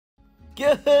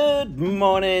Good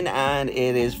morning, and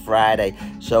it is Friday,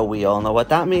 so we all know what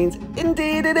that means.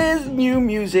 Indeed, it is New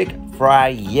Music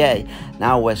FriYay.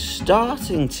 Now, we're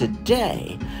starting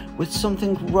today with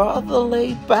something rather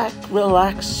laid back,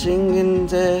 relaxing, and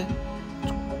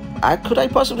could I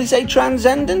possibly say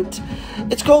transcendent?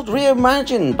 It's called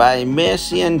Reimagined by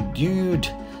Mercy and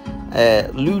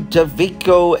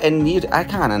Ludovico and I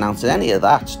can't announce any of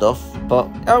that stuff. But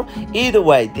either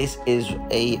way, this is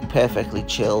a perfectly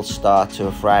chill start to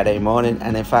a Friday morning,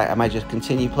 and in fact I might just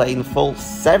continue playing the full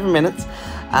 7 minutes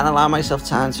and allow myself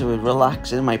time to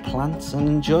relax in my plants and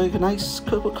enjoy a nice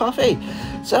cup of coffee.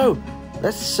 So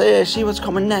let's see what's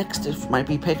coming next. It might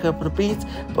be pick up a beat,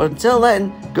 but until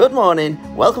then, good morning,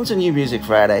 welcome to New Music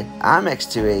Friday. I'm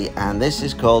X2E, and this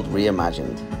is called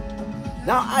Reimagined.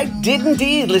 Now, I did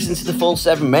indeed listen to the full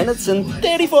 7 minutes and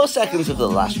 34 seconds of the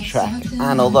last track,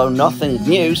 and although nothing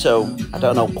new, so I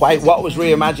don't know quite what was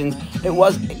reimagined, it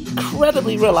was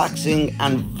incredibly relaxing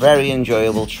and very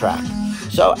enjoyable track.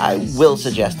 So I will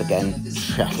suggest again,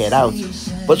 check it out.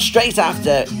 But straight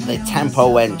after, the tempo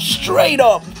went straight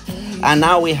up, and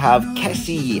now we have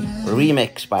Kessie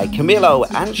remix by Camilo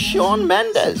and Shawn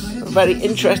Mendes. A very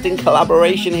interesting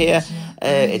collaboration here.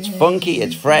 It's funky,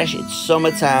 it's fresh, it's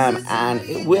summertime, and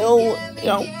it will,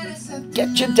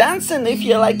 get you dancing if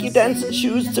you like your dancing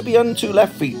shoes to be on 2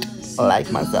 left feet,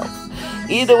 like myself.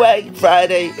 Either way,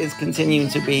 Friday is continuing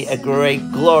to be a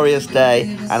great, glorious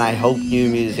day, and I hope New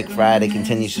Music Friday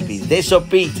continues to be this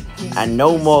upbeat and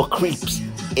no more creeps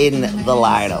in the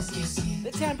lineup.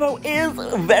 Tempo is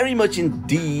very much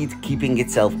indeed keeping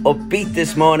itself upbeat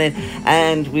this morning,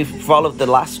 and we've followed the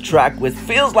last track with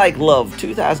Feels Like Love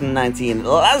 2019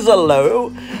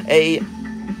 Lazalo, a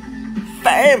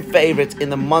fan favourite in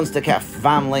the Monstercat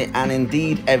family, and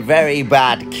indeed a very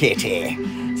bad kitty.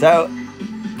 So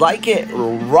like it,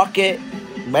 rock it,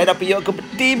 might not be your cup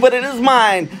of tea, but it is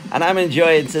mine, and I'm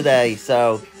enjoying today,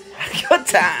 so good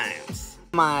times.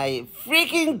 My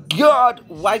freaking God,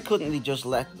 why couldn't they just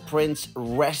let Prince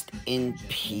rest in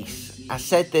peace? I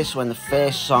said this when the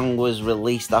first song was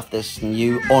released off this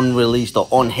new unreleased or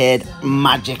unheard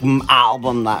magic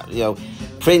album that,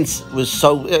 Prince was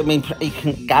so, you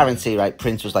can guarantee, right,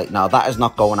 Prince was like, no, that is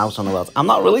not going out on the world. I'm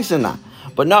not releasing that.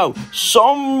 But no,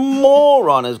 some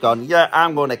moron has gone, yeah,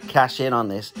 I'm going to cash in on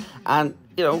this. And,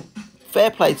 fair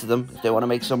play to them if they want to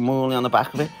make some money on the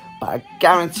back of it. But I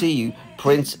guarantee you,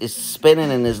 Prince is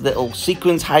spinning in his little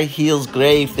sequins high heels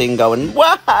grave thing going,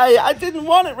 why? I didn't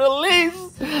want it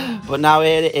released. But now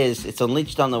here it is. It's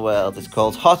unleashed on the world. It's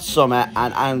called Hot Summer.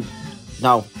 And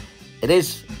no, it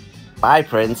is by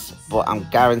Prince, but I'm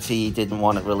guarantee he didn't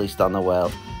want it released on the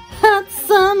world. Hot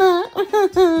Summer.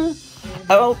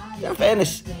 Oh, in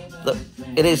fairness,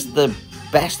 it is the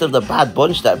best of the bad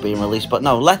bunch that have been released. But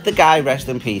no, let the guy rest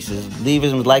in pieces. Leave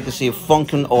his legacy of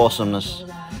funk and awesomeness.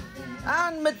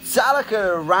 And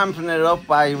Metallica ramping it up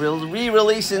by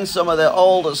re-releasing some of their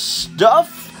older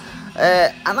stuff.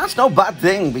 And that's no bad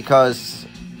thing, because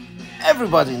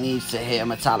everybody needs to hear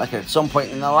Metallica at some point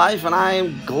in their life. And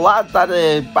I'm glad that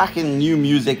they're back in New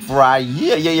Music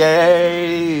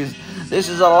FriYay. This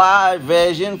is a live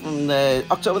version from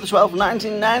October the 12th,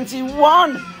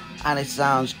 1991. And it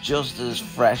sounds just as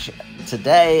fresh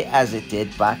today as it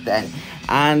did back then.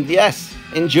 And yes,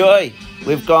 enjoy.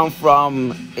 We've gone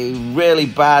from a really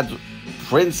bad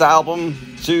Prince album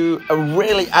to a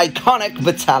really iconic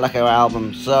Metallica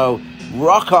album. So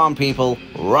rock on, people,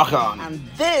 rock on. And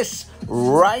this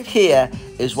right here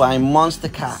is why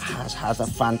Monstercat has a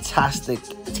fantastic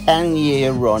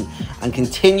 10-year run and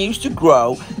continues to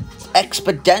grow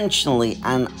exponentially.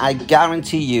 And I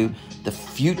guarantee you, the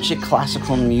future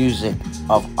classical music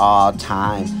of our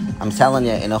time. I'm telling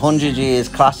you, in 100 years,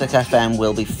 Classic FM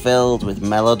will be filled with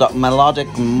melodic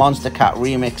Monstercat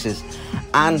remixes.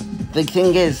 And the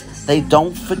thing is, they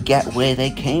don't forget where they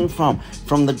came from.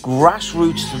 From the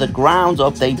grassroots to the ground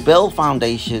up, they build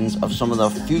foundations of some of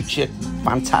the future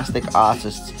fantastic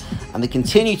artists. And they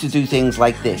continue to do things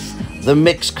like this. The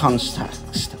Mix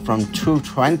Contest from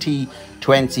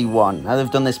 2021. Now,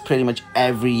 they've done this pretty much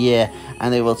every year,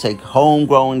 and they will take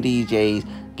homegrown DJs,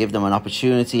 give them an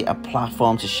opportunity, a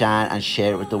platform to shine and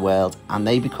share it with the world, and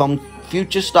they become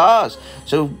future stars.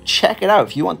 So check it out.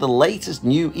 If you want the latest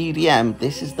new EDM,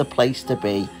 this is the place to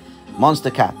be.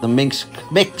 Monstercat, the Mix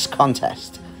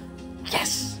Contest.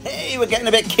 Yes. Hey, we're getting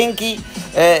a bit kinky.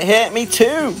 Hurt Me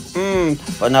Too.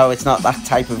 But no, it's not that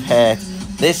type of hurt.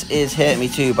 This is Hurt Me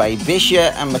Too by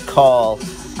Bisha and McCall,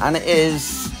 and it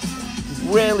is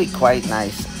really quite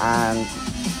nice and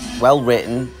well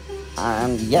written,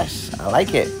 and yes, I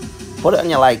like it. Put it on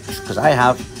your likes, because I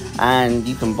have, and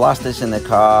you can blast this in the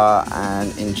car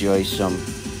and enjoy some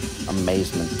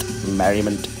amazement,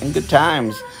 merriment, and good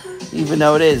times. Even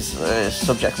though it is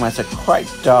subject matter quite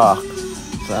dark.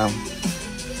 So,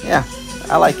 yeah,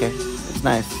 I like it. It's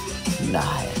nice.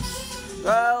 Nice.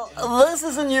 Well, this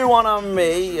is a new one on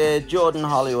me, Jordan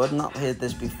Hollywood. Not heard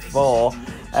this before.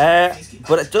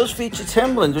 But it does feature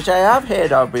Timbaland, which I have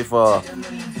heard of before.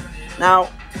 Now,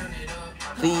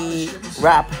 the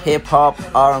rap, hip-hop,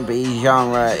 R&B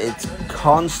genre, it's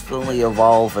constantly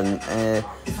evolving.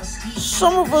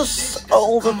 Some of us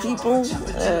older people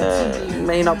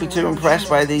may not be too impressed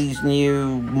by these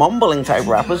new mumbling type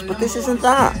rappers, but this isn't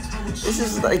that.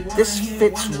 This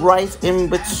fits right in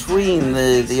between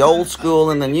the old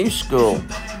school and the new school,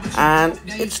 and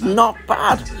it's not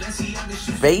bad.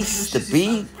 Bass, the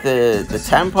beat, the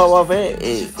tempo of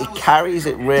it carries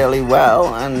it really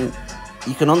well, and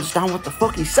you can understand what the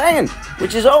fuck he's saying,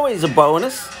 which is always a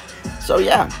bonus. So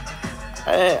yeah,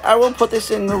 I will put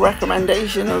this in the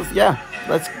recommendation of, yeah,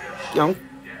 let's,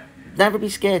 never be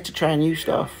scared to try new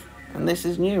stuff. And this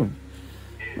is new.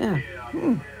 Yeah.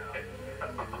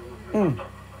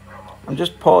 I'm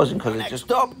just pausing because it just...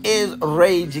 Next up is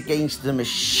Rage Against the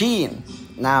Machine.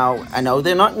 Now, I know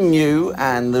they're not new,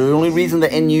 and the only reason they're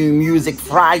in New Music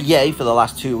FriYay for the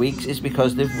last 2 weeks is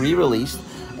because they've re-released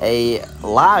a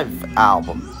live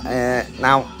album.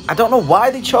 Now, I don't know why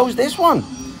they chose this one,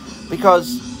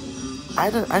 because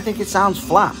I think it sounds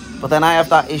flat. But then I have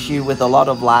that issue with a lot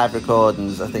of live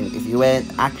recordings. I think if you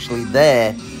ain't actually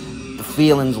there, the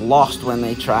feeling's lost when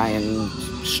they try and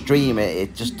stream it.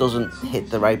 It just doesn't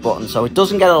hit the right button. So it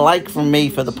doesn't get a like from me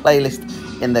for the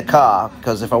playlist in the car,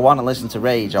 because if I want to listen to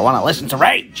Rage, I want to listen to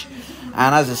Rage.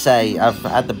 And as I say, I've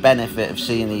had the benefit of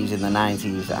seeing these in the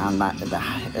 90s and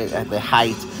at the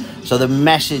height. So the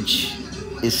message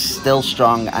is still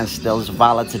strong and still as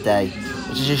valid today,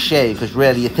 which is a shame, because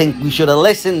really you think we should have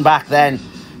listened back then,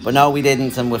 but no, we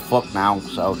didn't, and we're fucked now.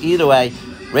 So either way,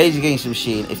 Rage Against the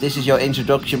Machine, if this is your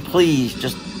introduction, please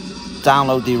just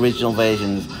download the original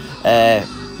versions.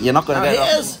 You're not going to get...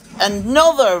 Here's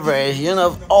another version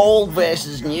of old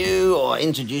versus new, or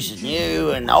introduces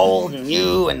new and old and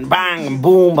new, and bang and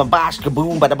boom, ba bash,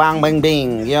 kaboom, bada bang bang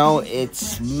bing.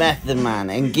 It's Method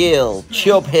Man and Gil,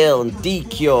 Chubb Hill and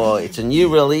D-Cure. It's a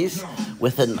new release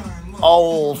with an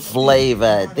old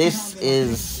flavor. This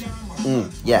is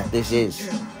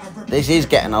this is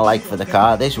getting a like for the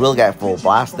car. This will get full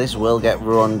blast. This will get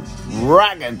run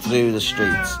ragged through the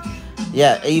streets.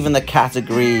 Yeah, even the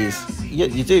categories.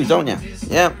 You do, don't you?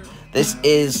 Yeah. This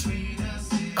is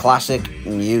classic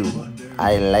new.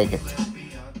 I like it.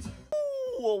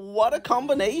 Ooh, what a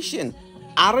combination.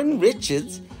 Aaron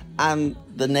Richards and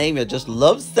the name I just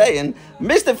love saying,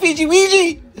 Mr. Fiji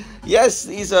Ouija. Yes,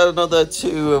 these are another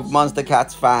two of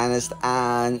Monstercat's finest,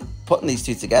 and putting these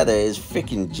two together is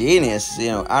freaking genius.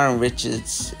 Aaron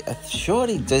Richards, I'm sure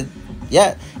he did.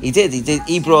 Yeah, he did.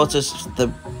 He brought us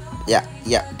the... Yeah,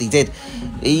 he did.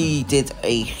 He did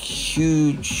a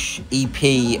huge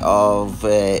EP of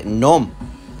Numb,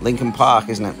 Linkin Park,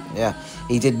 isn't it? Yeah,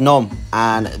 he did Numb,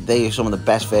 and they are some of the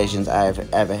best versions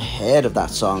I've ever heard of that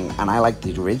song, and I like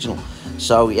the original.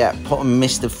 So yeah, putting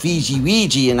Mr. Fiji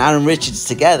Ouija and Aaron Richards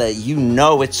together,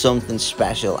 it's something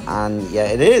special, and yeah,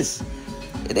 it is.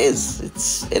 It's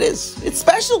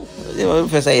special.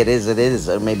 If I say it is.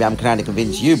 Maybe I'm trying to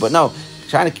convince you, but no, I'm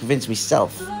trying to convince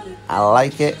myself. I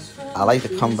like it. I like the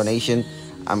combination.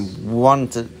 I'm one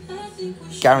to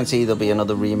guarantee there'll be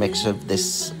another remix of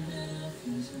this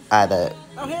either.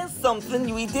 Now here's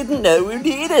something we didn't know we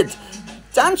needed.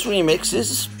 Dance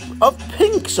remixes of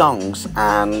Pink songs,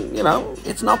 and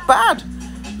it's not bad.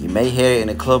 You may hear it in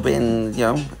a club in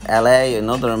LA and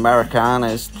other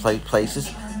Americanas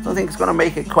places. Don't think it's going to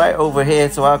make it quite over here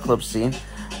to our club scene,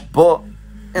 but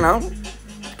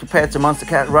compared to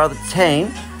Monstercat, rather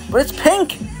tame. But it's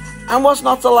Pink, and what's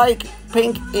not to like?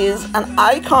 Pink is an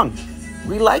icon.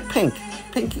 We like Pink.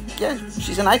 Pink, yeah,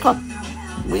 she's an icon.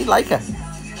 We like her.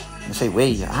 I say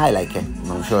we, I like her.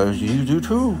 I'm sure you do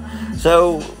too.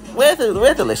 So, worth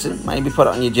a listen. Maybe put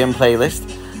it on your gym playlist.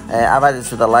 I've added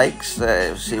to the likes,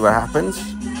 see what happens.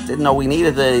 Didn't know we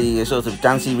needed a sort of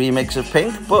dancey remix of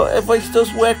Pink, but her voice does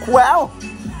work well.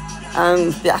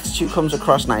 And the attitude comes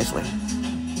across nicely.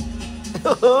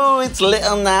 Oh, it's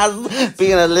Little Nas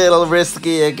being a little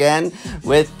risky again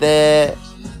with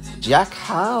Jack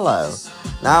Harlow.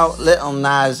 Now, Little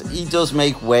Nas, he does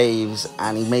make waves,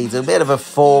 and he made a bit of a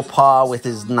faux pas with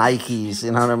his Nikes,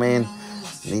 you know what I mean?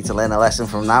 You need to learn a lesson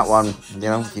from that one.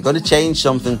 If you're going to change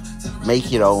something,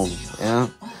 make your own,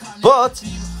 But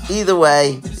either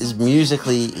way, he's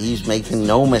making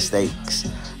no mistakes,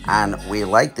 and we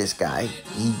like this guy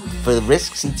for the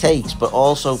risks he takes, but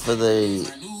also for the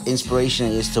inspiration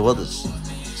he is to others.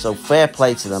 So fair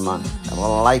play to them, man. I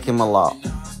like him a lot.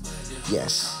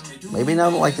 Yes. Maybe I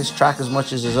don't like this track as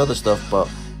much as his other stuff, but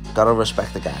gotta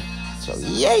respect the guy. So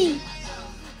yay!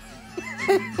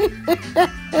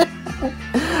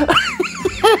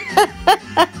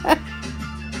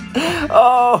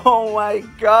 Oh my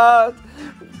god!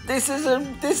 This is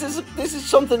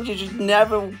something you just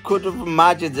never could have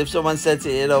imagined if someone said to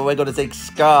you, we're going to take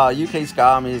ska, UK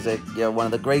ska music, one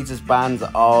of the greatest bands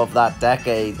of that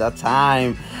decade, that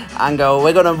time, and go,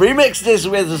 we're going to remix this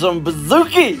with some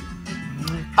bouzouki,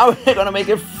 and we're going to make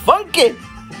it funky.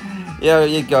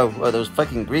 You go, well, those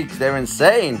fucking Greeks, they're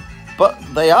insane. But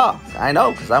they are. I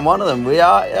know, because I'm one of them. We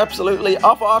are absolutely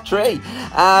off our tree.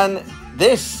 And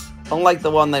this, unlike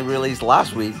the one they released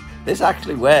last week, this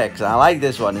actually works. I like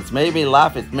this one. It's made me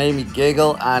laugh, it's made me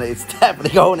giggle, and it's definitely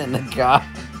going in the car.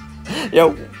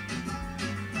 Yay!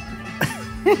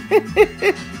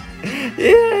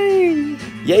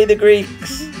 Yay the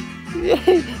Greeks!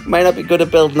 Yay! Might not be good at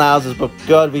building houses, but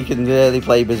God, we can really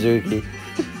play bouzouki.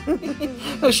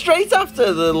 Straight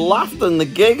after the laughter and the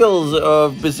giggles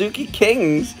of Bouzouki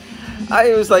Kings,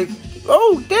 I was like,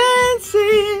 oh,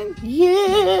 dancing,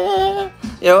 yeah.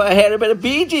 I hear a bit of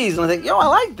Bee Gees, and I think, I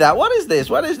like that. What is this?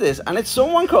 What is this? And it's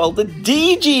someone called the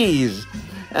DGs.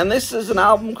 And this is an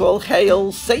album called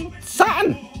Hail Saint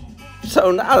Saturn.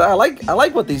 So I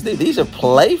like what these do. These are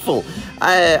playful.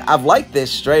 I've liked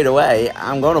this straight away.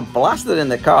 I'm going to blast it in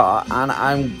the car, and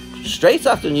I'm straight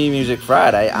after New Music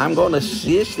Friday, I'm going to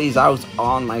search these out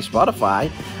on my Spotify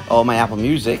or my Apple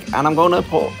Music, and I'm going to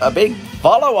put a big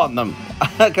follow on them,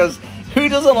 because who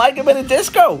doesn't like a bit of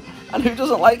disco, and who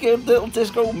doesn't like a little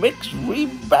disco mix way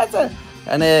better?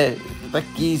 And the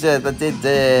geezer that did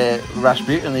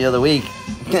Rasputin the other week,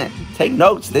 take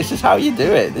notes. This is how you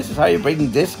do it. This is how you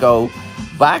bring disco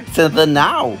back to the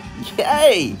now.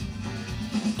 Yay!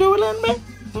 Do it in me.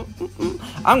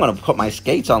 I'm going to put my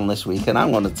skates on this week, and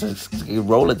I'm going to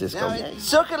roller disco. Now, it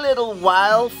took a little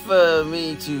while for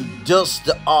me to dust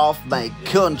off my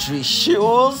country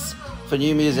shoes for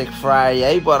New Music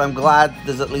FriYay, but I'm glad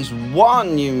there's at least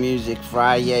one New Music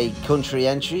FriYay country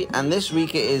entry, and this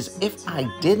week it is If I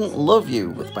Didn't Love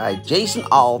You by Jason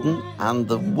Alden and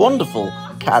the wonderful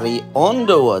Carrie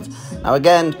Underwood. Now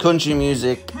again, country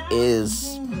music is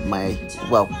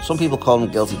some people call them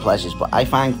guilty pleasures, but I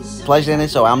find pleasure in it,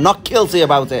 so I'm not guilty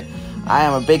about it. I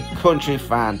am a big country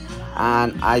fan,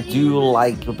 and I do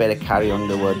like a bit of Carrie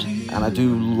Underwood, and I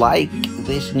do like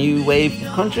this new wave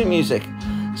of country music.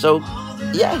 So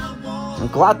yeah, I'm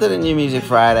glad that in New Music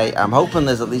Friday, I'm hoping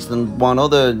there's at least one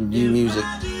other new music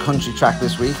country track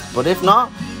this week, but if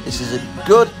not, this is a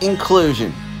good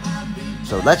inclusion.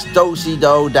 So let's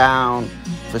do-si-do down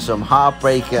for some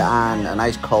Heartbreaker and a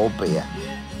nice cold beer.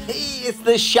 It's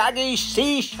the Shaggy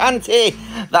Sea Shanty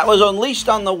that was unleashed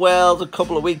on the world a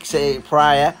couple of weeks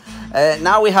prior.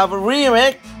 Now we have a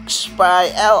remix by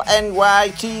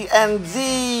LNYTNZ,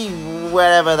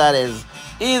 wherever that is.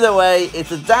 Either way,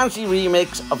 it's a dancey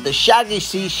remix of the Shaggy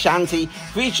Sea Shanty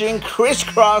featuring Criss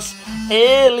Cross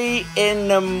early in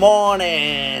the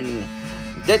morning.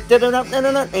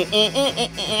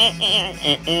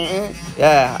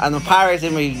 Yeah, and the pirate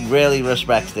in me really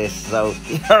respects this, so...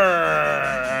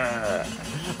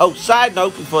 Oh, side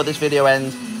note before this video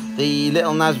ends, the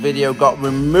Little Nas video got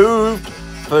removed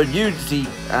for nudity,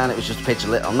 and it was just a picture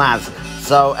of Little Nas.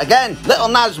 So again, Little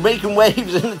Nas making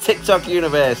waves in the TikTok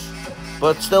universe,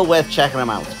 but still worth checking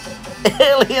him out.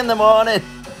 Early in the morning.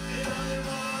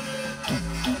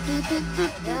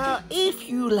 Now, if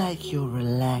you like your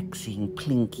relaxing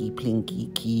plinky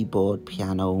keyboard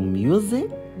piano music,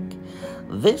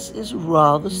 this is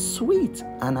rather sweet,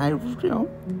 and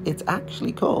it's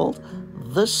actually called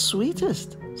The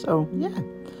Sweetest. So yeah,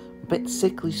 a bit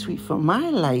sickly sweet for my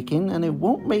liking, and it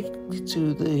won't make it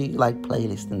to the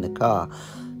playlist in the car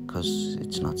because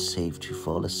it's not safe to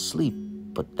fall asleep.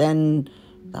 But then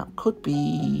that could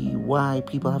be why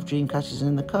people have dream catchers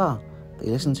in the car. They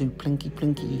listen to plinky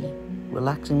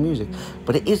relaxing music,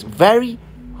 but it is very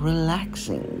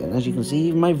relaxing, and as you can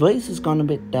see, my voice has gone a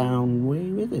bit down way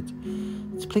with it.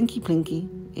 It's plinky,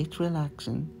 it's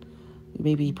relaxing.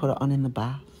 Maybe you put it on in the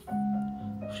bath,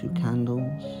 a few candles.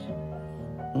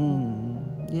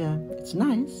 Yeah, it's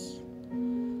nice,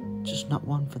 just not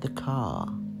one for the car.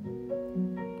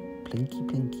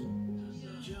 Plinky.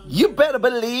 You better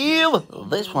believe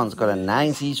this one's got a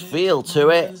 90s feel to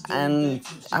it, and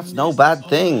that's no bad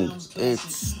thing.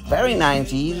 It's very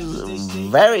 90s,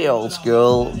 very old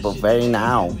school, but very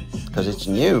now, because it's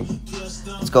new.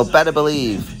 It's called Better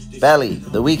Believe, Belly,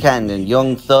 The Weeknd, and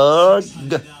Young Thug.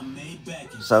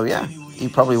 So yeah, he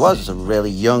probably was a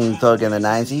really young thug in the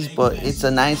 90s, but it's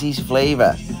a 90s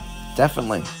flavor.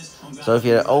 definitely. So if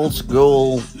you're old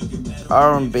school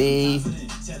R&B,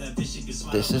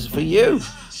 this is for you.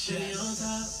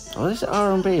 Oh, is it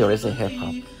R&B or is it hip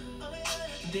hop?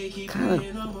 Kind of,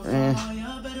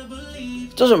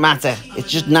 doesn't matter. It's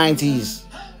just 90s,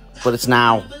 but it's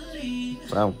now.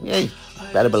 So, yay,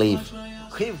 better believe.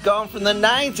 We've gone from the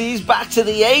 90s back to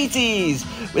the 80s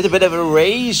with a bit of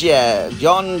Erasure.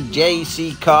 John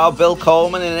J.C. Carr, Bill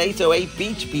Coleman, and 808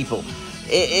 Beach People.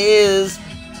 It is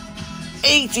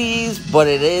 80s, but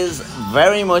it is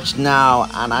very much now,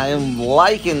 and I am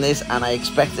liking this, and I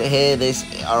expect to hear this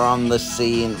on the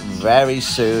scene very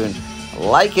soon.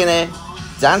 Liking it,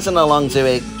 dancing along to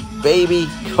it, baby,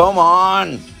 come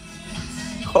on.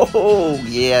 Oh,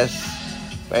 yes,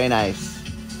 very nice,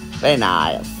 very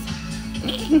nice.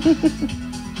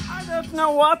 I don't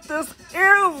know what this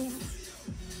is,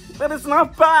 but it's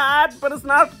not bad, but it's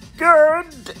not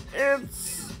good.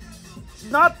 It's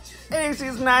not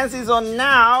 80s, 90s, or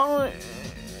now.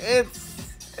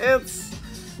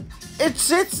 It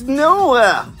sits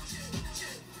nowhere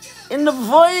in the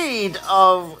void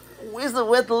of, is it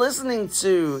worth listening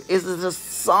to? Is it a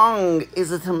song?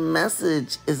 Is it a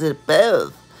message? Is it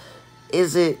both?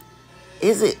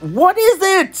 What is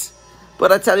it?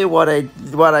 But I tell you what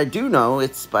I do know,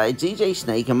 it's by DJ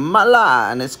Snake and Mala,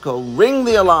 and it's called Ring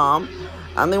the Alarm,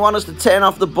 and they want us to turn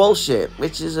off the bullshit,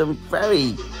 which is a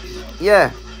very,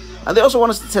 yeah. And they also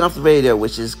want us to turn off the radio,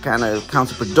 which is kind of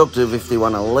counterproductive if they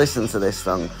want to listen to this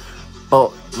song.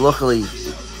 But luckily,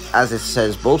 as it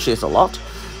says bullshit a lot,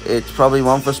 it's probably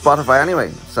one for Spotify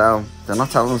anyway, so they're not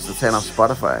telling us to turn off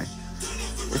Spotify.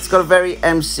 It's got a very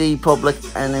MC Public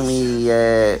Enemy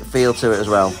feel to it as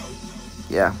well.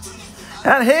 Yeah.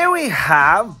 And here we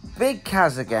have Big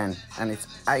Kaz again, and it's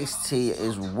Ice-T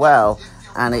as well,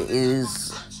 and it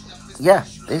is, yeah,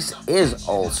 this is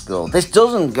old school. This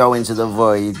doesn't go into the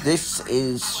void. This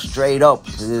is straight up.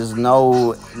 There's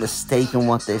no mistaking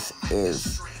what this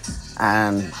is.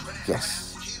 And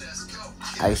yes,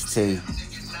 Ice-T,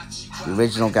 the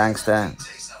original gangster,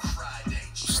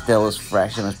 still as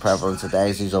fresh and as prevalent today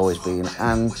as he's always been.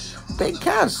 And Big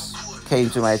Kaz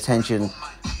came to my attention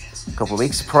a couple of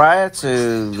weeks prior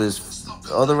to this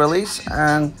other release,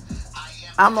 and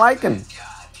I'm liking.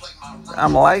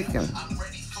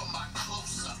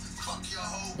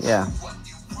 Yeah.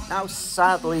 Now,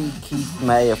 sadly, Keith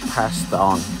may have passed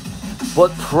on,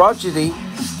 but Prodigy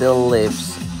still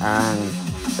lives, and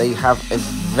they have a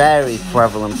very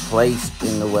prevalent place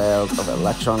in the world of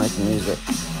electronic music.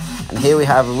 And here we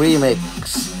have a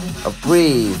remix of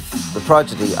Breathe, the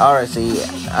Prodigy, RSE,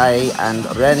 and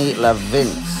Rennie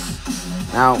LaVince.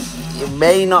 Now, it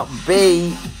may not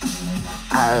be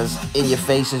as in your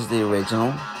face as the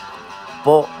original,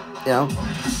 but, you know,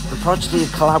 the Prodigy have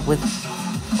collabed with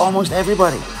almost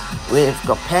everybody. We've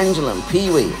got Pendulum,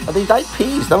 Pee-wee. Oh, they like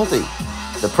peas, don't they?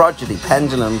 The Prodigy,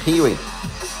 Pendulum, Pee-wee.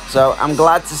 So I'm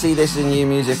glad to see this in new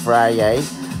music for FriYay,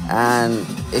 and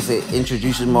if it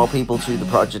introduces more people to the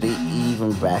Prodigy,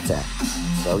 even better.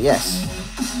 So yes,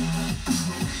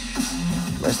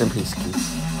 rest in peace, Keith.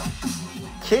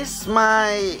 Kiss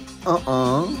My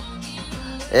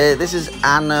this is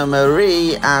Anna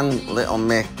Marie and Little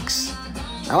Mix.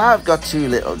 Now I've got two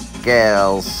little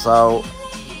girls, so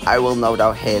I will no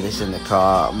doubt hear this in the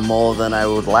car more than I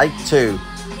would like to.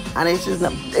 And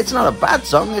it's not a bad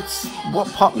song. It's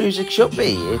what pop music should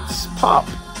be. It's pop.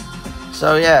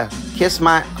 So yeah, Kiss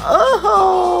My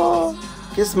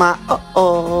Kiss My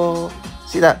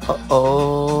See that?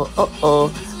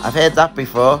 I've heard that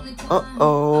before.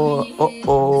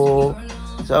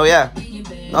 So yeah,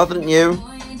 nothing new,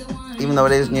 even though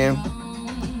it is new.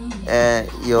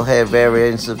 You'll hear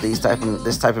variants of this type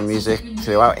of music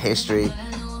throughout history.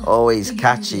 Always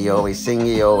catchy, always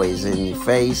singy, always in your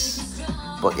face.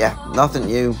 But yeah, nothing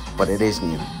new, but it is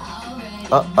new.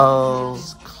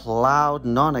 It's Cloud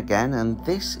None again, and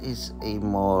this is a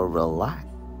more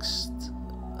relaxed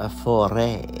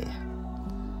foray.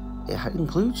 It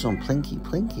includes some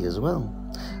plinky as well.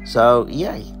 So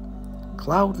yay,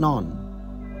 Cloud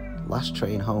None, Last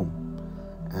Train Home.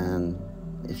 And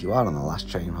if you are on the last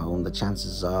train home, the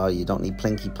chances are you don't need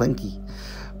plinky.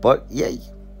 But yay,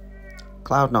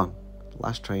 Cloud None,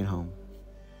 Last Train Home.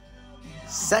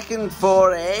 Second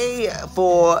foray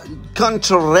for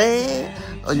Country,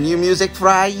 new music for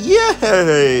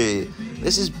FriYay.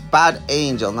 This is Bad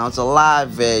Angel. Now it's a live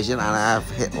version, and I have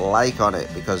hit like on it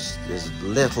because there's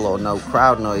little or no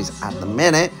crowd noise at the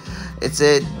minute. It's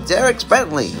a Derek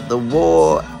Bentley, The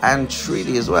War and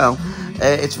Treaty as well.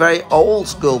 It's very old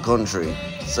school country.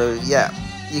 So yeah,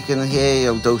 you can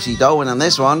hear Dosey Doan on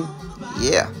this one.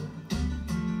 Yeah.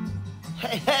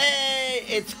 Hey,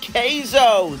 it's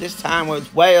Keizo, this time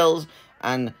with Wales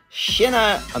and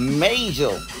Shinna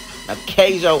Maisel. Now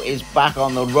Keizo is back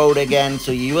on the road again,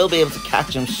 so you will be able to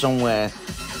catch him somewhere.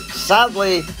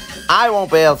 Sadly, I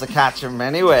won't be able to catch him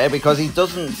anywhere because he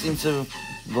doesn't seem to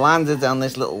have landed on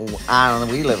this little island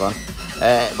that we live on.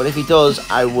 But if he does,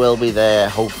 I will be there,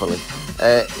 hopefully.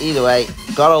 Either way,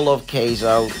 gotta love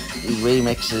Keizo. He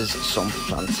remixes some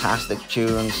fantastic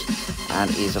tunes and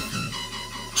is a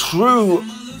true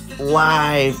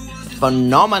live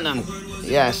phenomenon.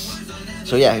 Yes.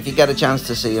 So yeah, if you get a chance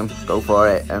to see him, go for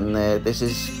it. And this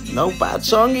is no bad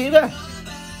song either.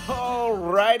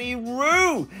 Alrighty,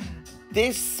 Roo!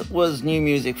 This was New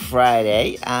Music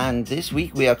Friday, and this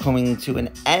week we are coming to an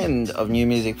end of New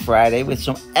Music Friday with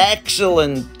some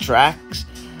excellent tracks.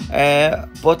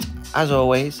 But as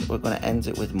always, we're going to end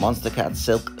it with Monstercat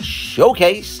Silk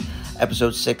Showcase,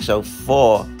 episode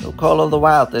 604. No Call of the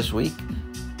Wild this week.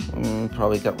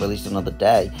 Probably got released another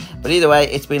day. But either way,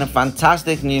 it's been a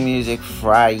fantastic New Music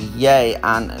Friday.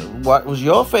 And what was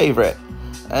your favourite?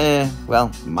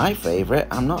 Well, my favourite,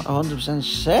 I'm not 100%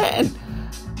 certain.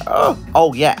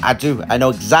 Oh yeah, I do. I know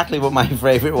exactly what my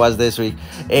favourite was this week.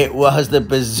 It was the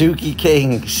Bazooki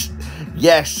Kings.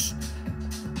 Yes.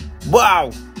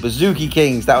 Wow. Bazooki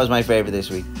Kings. That was my favourite this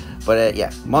week. But yeah,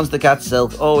 Monstercat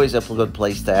Silk, always a good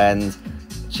place to end.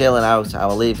 Chilling out. I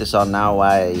will leave this on now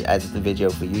while I edit the video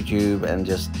for YouTube and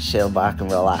just chill back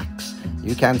and relax.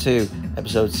 You can too.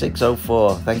 Episode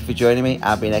 604. Thank you for joining me.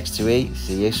 I've been X2E.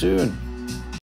 See you soon.